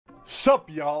Sup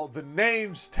y'all, the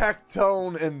name's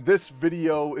Tectone and this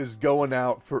video is going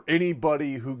out for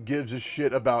anybody who gives a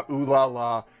shit about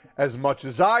Ulala as much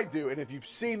as I do. And if you've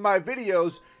seen my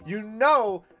videos, you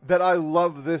know that I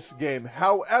love this game.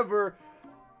 However,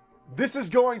 this is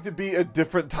going to be a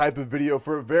different type of video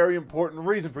for a very important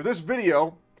reason. For this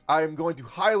video, I am going to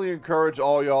highly encourage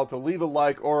all y'all to leave a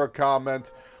like or a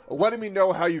comment letting me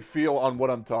know how you feel on what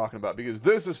I'm talking about, because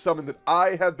this is something that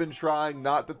I have been trying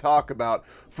not to talk about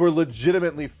for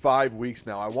legitimately 5 weeks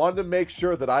now. I wanted to make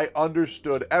sure that I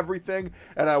understood everything,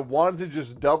 and I wanted to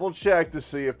just double check to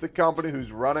see if the company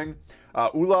who's running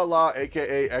Ulala,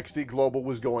 aka XD Global,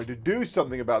 was going to do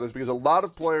something about this, because a lot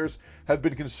of players have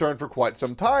been concerned for quite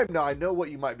some time. Now, I know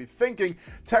what you might be thinking.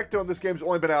 Tectone, this game's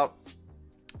only been out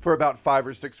for about 5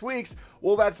 or 6 weeks.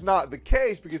 Well, that's not the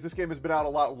case, because this game has been out a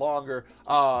lot longer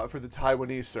for the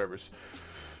Taiwanese servers.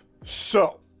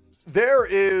 So, there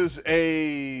is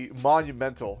a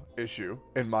monumental issue,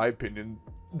 in my opinion,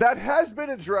 that has been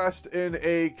addressed in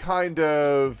a kind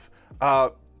of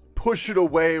push it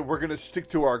away, we're going to stick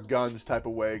to our guns type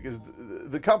of way, because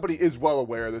the company is well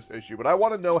aware of this issue, but I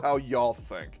want to know how y'all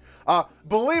think.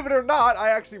 Believe it or not, I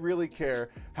actually really care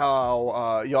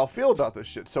how y'all feel about this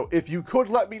shit. So if you could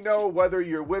let me know whether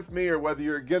you're with me or whether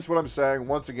you're against what I'm saying,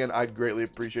 once again, I'd greatly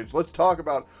appreciate it. So let's talk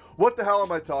about what the hell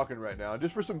am I talking right now. And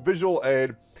just for some visual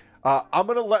aid, I'm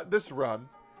going to let this run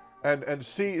and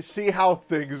see how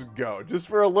things go. Just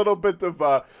for a little bit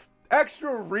of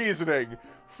extra reasoning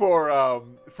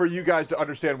for you guys to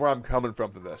understand where I'm coming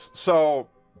from for this. So,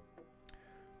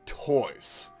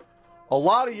 toys. A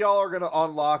lot of y'all are going to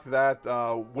unlock that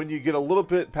when you get a little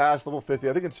bit past level 50.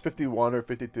 I think it's 51 or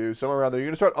 52, somewhere around there. You're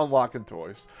going to start unlocking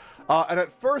toys. And at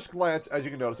first glance, as you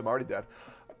can notice, I'm already dead.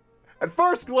 At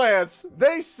first glance,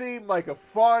 they seem like a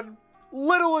fun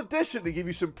little addition to give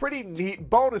you some pretty neat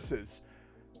bonuses.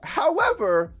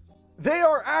 However, they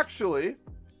are actually,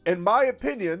 in my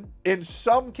opinion, in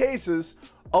some cases,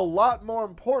 a lot more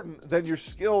important than your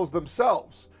skills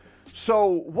themselves. So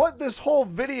what this whole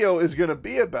video is going to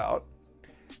be about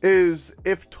is,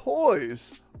 if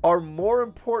toys are more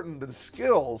important than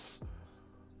skills,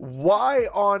 why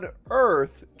on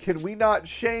earth can we not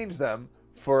change them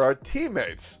for our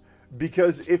teammates?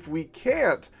 Because if we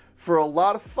can't, for a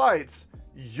lot of fights,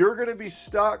 you're going to be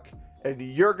stuck and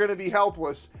you're going to be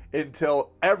helpless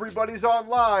until everybody's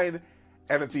online.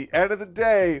 And at the end of the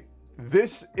day,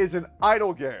 this is an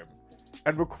idle game,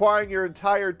 and requiring your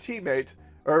entire teammate,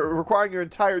 or requiring your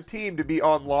entire team to be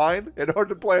online in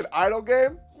order to play an idle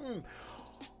game?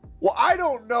 Well, I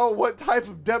don't know what type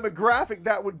of demographic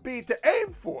that would be to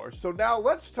aim for. So now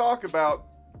let's talk about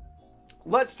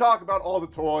all the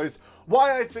toys,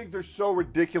 why I think they're so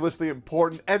ridiculously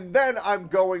important, and then I'm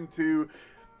going to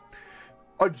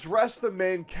address the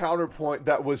main counterpoint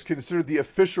that was considered the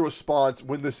official response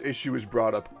when this issue was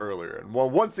brought up earlier. And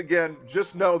well, once again,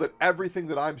 just know that everything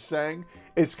that I'm saying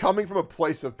is coming from a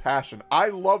place of passion. I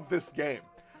love this game.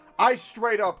 I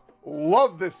straight up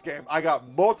love this game. I got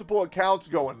multiple accounts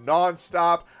going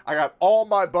non-stop. I got all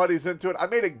my buddies into it. I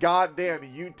made a goddamn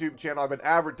YouTube channel. I've been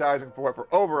advertising for it for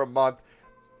over a month.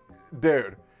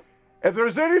 Dude, if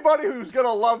there's anybody who's going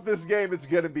to love this game, it's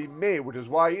going to be me, which is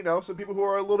why, you know, some people who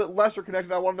are a little bit lesser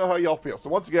connected, I want to know how y'all feel. So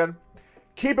once again,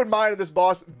 keep in mind in this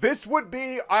boss, this would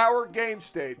be our game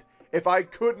state if I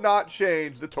could not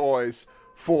change the toys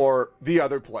for the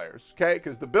other players, okay?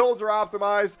 Because the builds are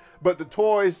optimized, but the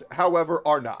toys, however,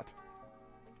 are not.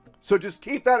 So just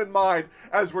keep that in mind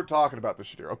as we're talking about this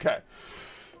shit here, okay?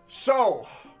 So,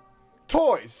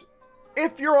 toys.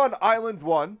 If you're on Island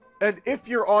 1, and if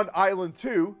you're on Island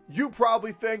 2, you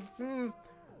probably think,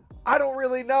 I don't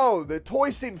really know. The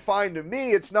toys seem fine to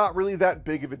me. It's not really that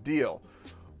big of a deal.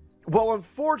 Well,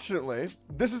 unfortunately,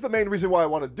 this is the main reason why I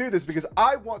want to do this, because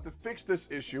I want to fix this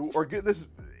issue, or get this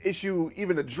issue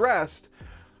even addressed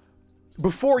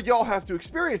before y'all have to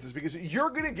experience this, because you're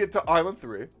going to get to Island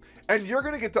 3, and you're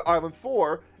going to get to Island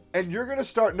 4, and you're going to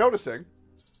start noticing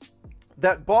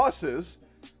that bosses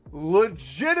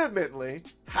legitimately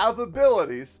have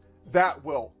abilities that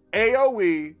will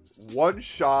AoE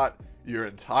one-shot your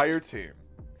entire team.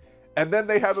 And then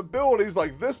they have abilities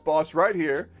like this boss right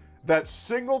here that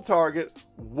single target,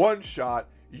 one-shot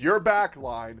your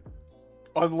backline,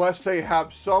 unless they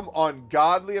have some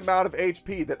ungodly amount of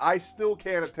HP that I still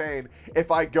can't attain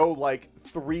if I go like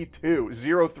 3-2,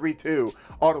 0-3-2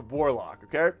 on a Warlock,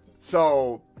 okay?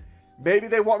 So maybe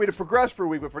they want me to progress for a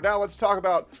week, but for now, let's talk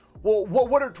about, well,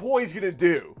 what are toys going to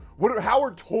do? How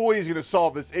are toys going to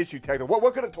solve this issue, Tectone?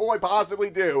 What could a toy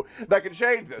possibly do that can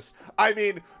change this? I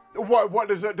mean, what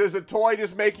does a toy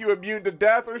just make you immune to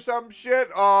death or some shit?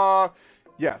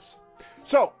 Yes.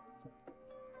 So,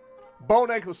 Bone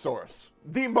Ankylosaurus,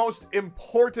 the most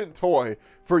important toy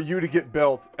for you to get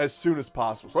built as soon as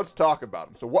possible. So let's talk about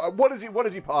him. So what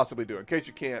is he possibly doing? In case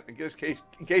you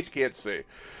can't see.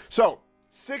 So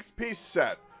 6-piece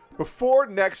set. Before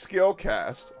next skill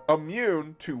cast,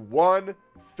 immune to 1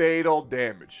 fatal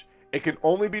damage. It can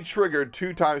only be triggered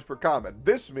 2 times per combat.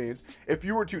 This means if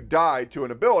you were to die to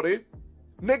an ability,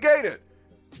 negate it.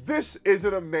 This is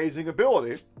an amazing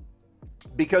ability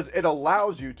because it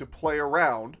allows you to play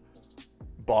around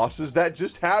bosses that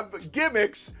just have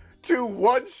gimmicks to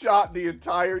one-shot the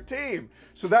entire team.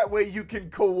 So that way you can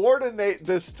coordinate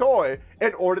this toy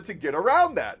in order to get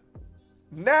around that.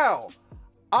 Now,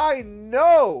 I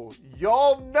know,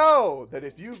 y'all know that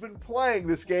if you've been playing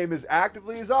this game as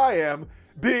actively as I am,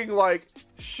 being like,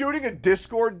 shooting a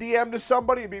Discord DM to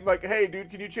somebody and being like, hey dude,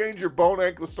 can you change your Bone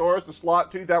Ankylosaurus to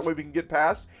slot 2, that way we can get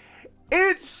past?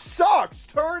 It sucks.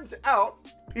 Turns out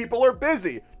people are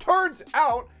busy. Turns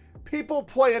out people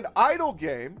play an idle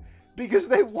game because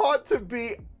they want to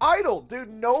be idle. Dude,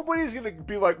 nobody's gonna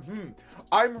be like,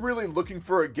 I'm really looking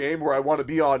for a game where I want to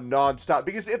be on non-stop.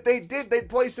 Because if they did, they'd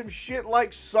play some shit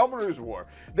like Summoner's War.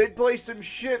 They'd play some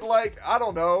shit like, I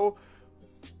don't know,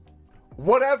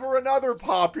 whatever another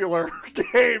popular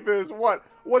game is.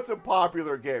 What's a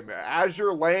popular game?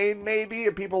 Azure Lane,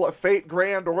 maybe? People at Fate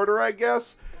Grand Order, I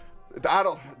guess? I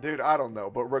don't know.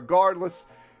 But regardless,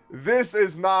 this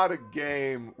is not a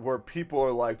game where people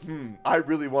are like, I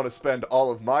really want to spend all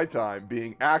of my time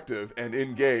being active and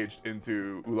engaged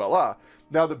into Ulala.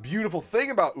 Now, the beautiful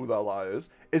thing about Ulala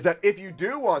is that if you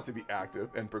do want to be active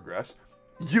and progress,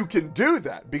 you can do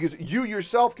that because you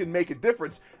yourself can make a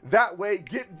difference. That way,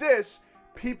 get this,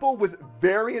 people with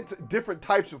different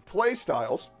types of play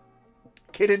styles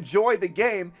can enjoy the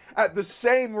game at the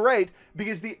same rate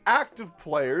because the active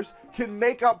players can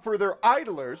make up for their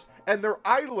idlers, and their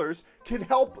idlers can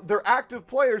help their active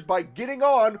players by getting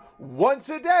on once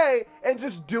a day and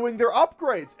just doing their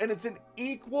upgrades. And it's an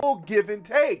equal give and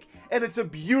take, and it's a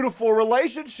beautiful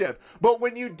relationship. But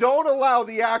when you don't allow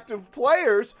the active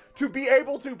players to be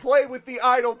able to play with the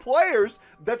idle players,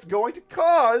 that's going to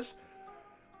cause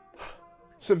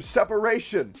some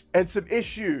separation and some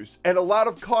issues and a lot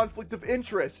of conflict of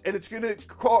interest, and it's going to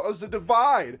cause a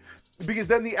divide because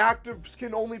then the actives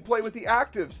can only play with the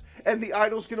actives and the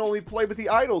idols can only play with the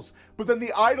idols, but then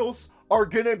the idols are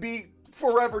going to be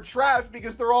forever trapped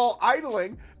because they're all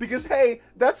idling because, hey,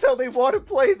 that's how they want to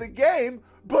play the game,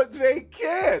 but they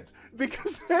can't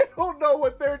because they don't know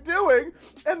what they're doing,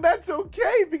 and that's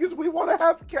okay because we want to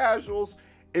have casuals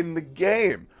in the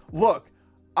game. Look,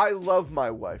 I love my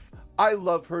wife. I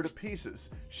love her to pieces.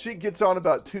 She gets on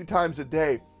about 2 times a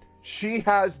day. She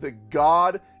has the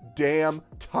goddamn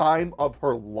time of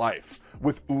her life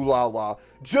with Ulala.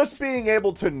 Just being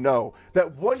able to know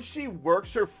that once she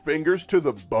works her fingers to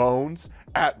the bones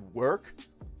at work,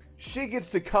 she gets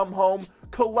to come home,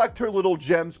 collect her little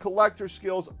gems, collect her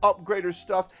skills, upgrade her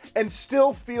stuff, and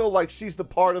still feel like she's the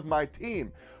part of my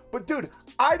team. But dude,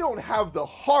 I don't have the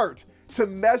heart to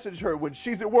message her when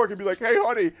she's at work and be like, hey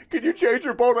honey, can you change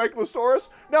your Bone Ankylosaurus?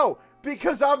 No,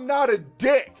 because I'm not a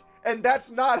dick, and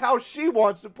that's not how she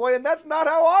wants to play, and that's not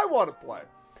how I want to play.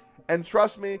 And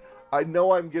trust me, I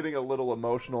know I'm getting a little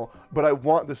emotional, but I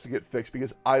want this to get fixed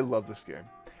because I love this game.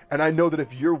 And I know that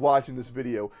if you're watching this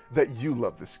video, that you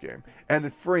love this game. And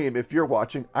Freem, if you're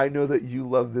watching, I know that you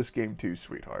love this game too,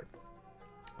 sweetheart.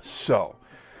 So,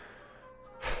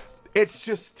 it's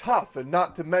just tough, and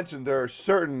not to mention there are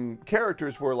certain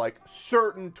characters where like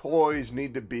certain toys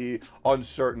need to be on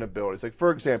certain abilities. Like for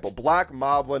example, Black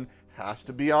Moblin has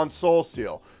to be on Soul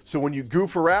Seal. So when you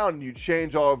goof around and you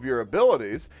change all of your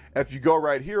abilities, if you go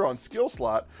right here on skill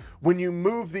slot, when you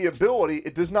move the ability,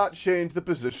 it does not change the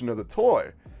position of the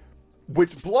toy.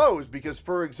 Which blows because,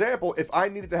 for example, if I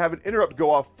needed to have an interrupt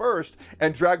go off first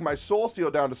and drag my Soul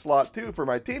Seal down to slot 2 for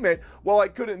my teammate, well, I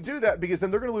couldn't do that because then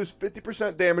they're going to lose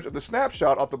 50% damage of the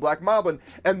snapshot off the Black Moblin,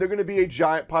 and they're going to be a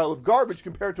giant pile of garbage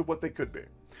compared to what they could be.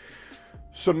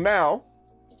 So now,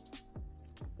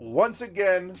 once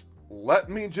again, let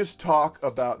me just talk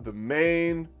about the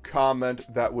main comment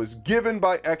that was given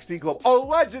by XD Globe.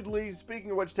 Allegedly,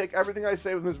 speaking of which, take everything I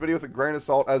say within this video with a grain of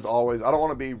salt, as always. I don't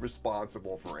want to be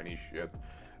responsible for any shit.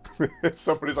 If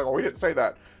somebody's like, oh, we didn't say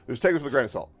that, just take this with a grain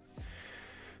of salt.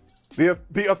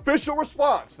 The official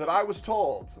response that I was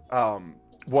told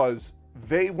was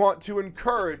they want to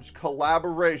encourage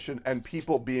collaboration and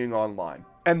people being online.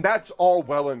 And that's all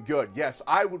well and good. Yes,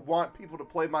 I would want people to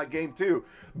play my game too,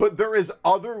 but there is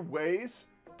other ways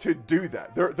to do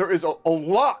that. There is a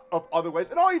lot of other ways,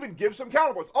 and I'll even give some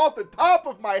counterpoints off the top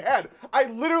of my head. I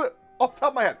literally, off the top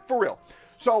of my head, for real.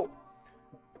 So,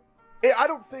 I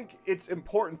don't think it's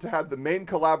important to have the main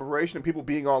collaboration and people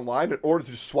being online in order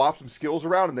to just swap some skills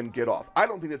around and then get off. I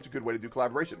don't think that's a good way to do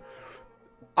collaboration.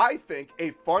 I think a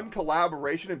fun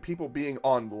collaboration and people being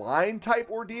online type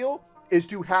ordeal is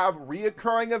to have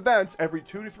reoccurring events every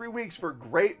 2 to 3 weeks for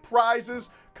great prizes,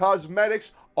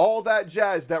 cosmetics, all that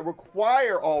jazz that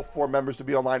require all 4 members to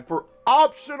be online for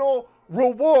optional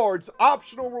rewards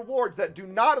that do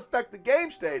not affect the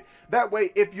game state. That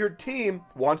way, if your team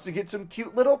wants to get some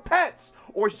cute little pets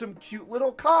or some cute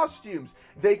little costumes,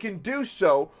 they can do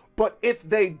so. But if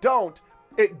they don't,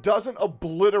 it doesn't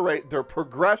obliterate their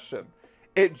progression.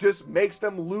 It just makes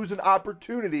them lose an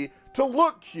opportunity to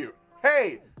look cute.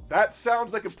 Hey, that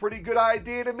sounds like a pretty good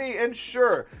idea to me, and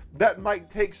sure, that might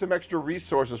take some extra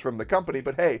resources from the company,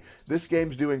 but hey, this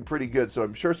game's doing pretty good, so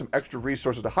I'm sure some extra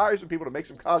resources to hire some people to make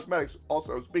some cosmetics.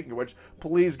 Also, speaking of which,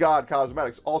 please God,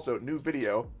 cosmetics. Also, new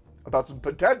video about some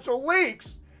potential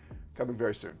leaks coming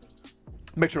very soon.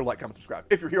 Make sure to like, comment, subscribe.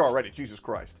 If you're here already, Jesus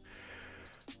Christ.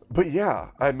 But yeah,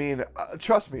 I mean,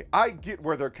 trust me, I get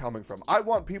where they're coming from. I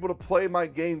want people to play my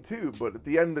game too, but at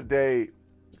the end of the day,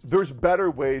 there's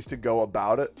better ways to go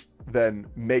about it than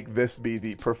make this be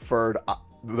the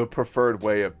preferred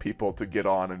way of people to get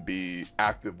on and be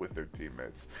active with their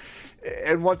teammates.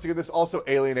 And once again, this also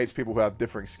alienates people who have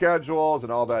differing schedules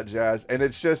and all that jazz, and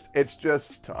it's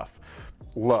just tough.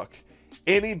 Look,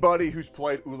 anybody who's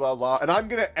played Ulala, and I'm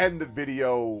gonna end the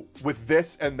video with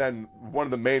this, and then one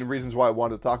of the main reasons why I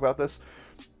wanted to talk about this,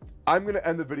 I'm gonna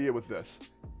end the video with this.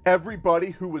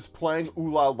 Everybody who was playing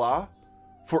Ulala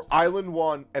for Island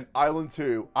 1 and Island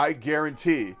 2, I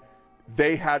guarantee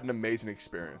they had an amazing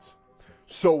experience.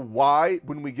 So why,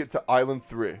 when we get to Island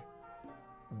 3,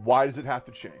 why does it have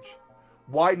to change?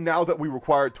 Why, now that we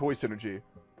require toy synergy,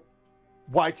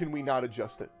 why can we not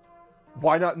adjust it?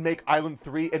 Why not make Island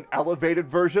 3 an elevated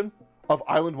version of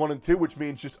Island 1 and 2, which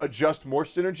means just adjust more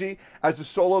synergy as a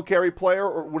solo carry player,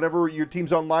 or whenever your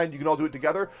team's online, you can all do it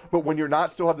together. But when you're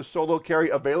not, still have the solo carry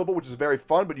available, which is very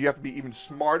fun, but you have to be even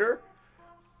smarter.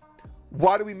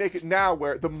 Why do we make it now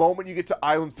where the moment you get to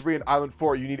Island 3 and Island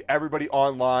 4, you need everybody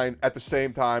online at the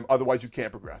same time, otherwise you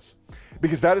can't progress?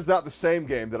 Because that is not the same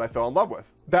game that I fell in love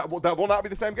with. That will not be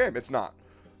the same game. It's not.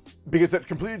 Because that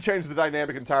completely changes the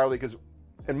dynamic entirely, because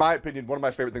in my opinion, one of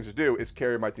my favorite things to do is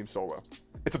carry my team solo.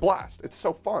 It's a blast. It's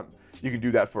so fun. You can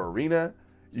do that for Arena.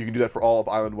 You can do that for all of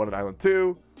Island 1 and Island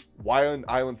 2. Why on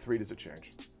Island 3 does it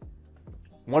change?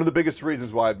 One of the biggest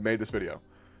reasons why I made this video.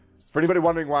 For anybody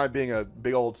wondering why I'm being a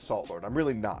big old salt lord, I'm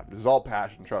really not. This is all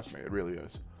passion, trust me, it really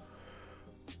is.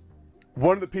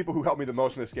 One of the people who helped me the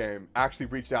most in this game actually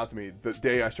reached out to me the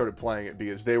day I started playing it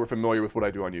because they were familiar with what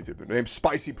I do on YouTube. The name's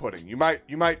Spicy Pudding. You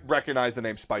might recognize the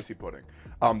name Spicy Pudding.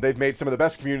 They've made some of the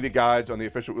best community guides on the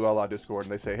official Ulala Discord,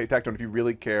 and they say, hey, Tectone, if you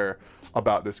really care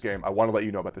about this game, I want to let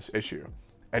you know about this issue.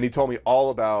 And he told me all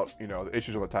about, you know, the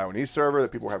issues on the Taiwanese server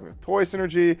that people were having with toy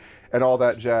synergy and all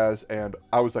that jazz, and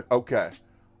I was like, okay,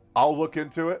 I'll look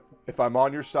into it. If I'm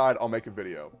on your side, I'll make a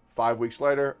video. 5 weeks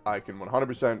later, I can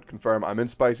 100% confirm I'm in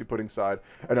Spicy Pudding's side,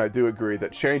 and I do agree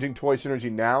that changing toy synergy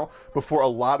now, before a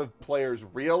lot of players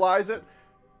realize it,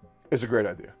 is a great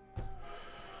idea.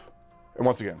 And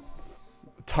once again,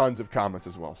 tons of comments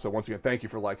as well. So once again, thank you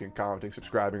for liking, commenting,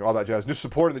 subscribing, all that jazz. Just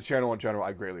supporting the channel in general,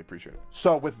 I greatly appreciate it.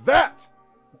 So with that,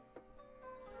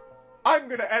 I'm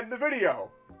going to end the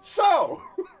video. So,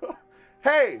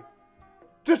 hey,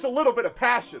 just a little bit of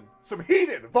passion, some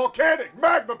heated, volcanic,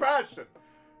 magma passion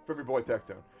from your boy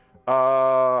Tectone.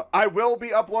 I will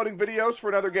be uploading videos for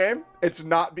another game. It's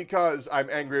not because I'm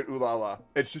angry at Ulala.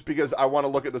 It's just because I want to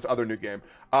look at this other new game.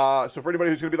 So for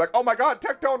anybody who's going to be like, oh my god,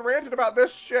 Tectone ranted about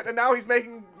this shit and now he's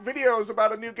making videos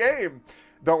about a new game.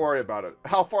 Don't worry about it.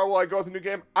 How far will I go with the new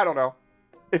game? I don't know.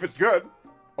 If it's good,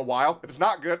 a while. If it's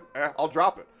not good, I'll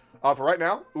drop it. For right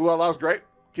now, Ulala's great.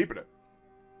 Keeping it.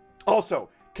 Also,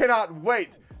 cannot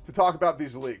wait to talk about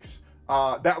these leaks.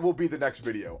 That will be the next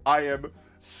video. I am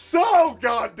so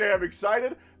goddamn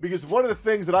excited because one of the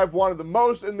things that I've wanted the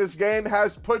most in this game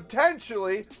has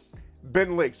potentially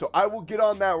been leaked. So I will get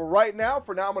on that right now.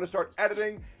 For now, I'm going to start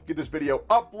editing, get this video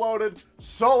uploaded.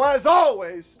 So as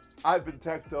always, I've been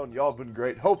Tectone. Y'all been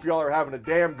great. Hope y'all are having a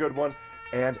damn good one.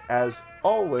 And as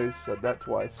always, said that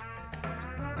twice.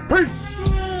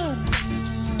 Peace!